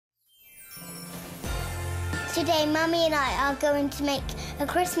Today, Mummy and I are going to make a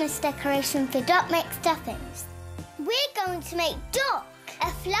Christmas decoration for Doc McStuffins. We're going to make Doc a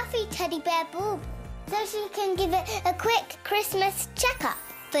fluffy teddy bear bauble so she can give it a quick Christmas checkup.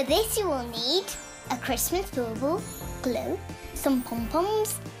 For this, you will need a Christmas bauble, glue, some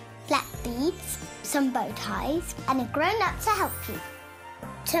pom-poms, flat beads, some bow ties, and a grown-up to help you.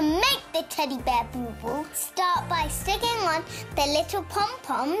 To make the teddy bear bauble, start by sticking on the little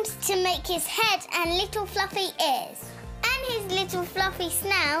pom-poms to make his head and little fluffy ears, and his little fluffy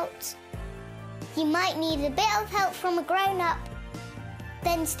snout. You might need a bit of help from a grown-up.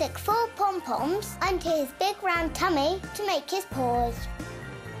 Then stick 4 pom-poms onto his big round tummy to make his paws.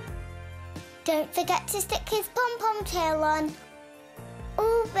 Don't forget to stick his pom-pom tail on.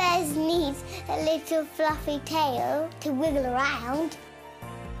 All bears need a little fluffy tail to wiggle around.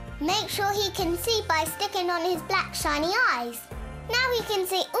 Make sure he can see by sticking on his black shiny eyes. Now he can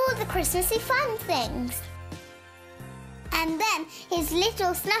see all the Christmassy fun things. And then his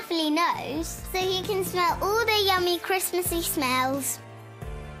little snuffly nose so he can smell all the yummy Christmassy smells.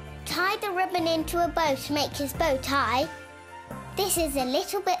 Tie the ribbon into a bow to make his bow tie. This is a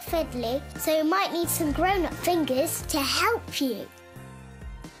little bit fiddly, so you might need some grown-up fingers to help you.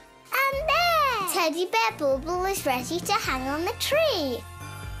 And there! Teddy Bear Bauble is ready to hang on the tree.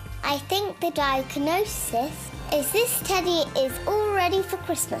 I think the diagnosis is this teddy is all ready for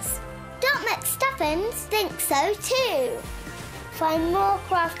Christmas. Doc McStuffins thinks so too. Find more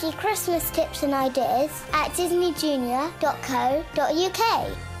crafty Christmas tips and ideas at disneyjunior.co.uk.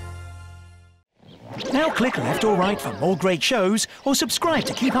 Now click left or right for more great shows, or subscribe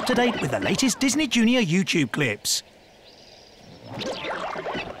to keep up to date with the latest Disney Junior YouTube clips.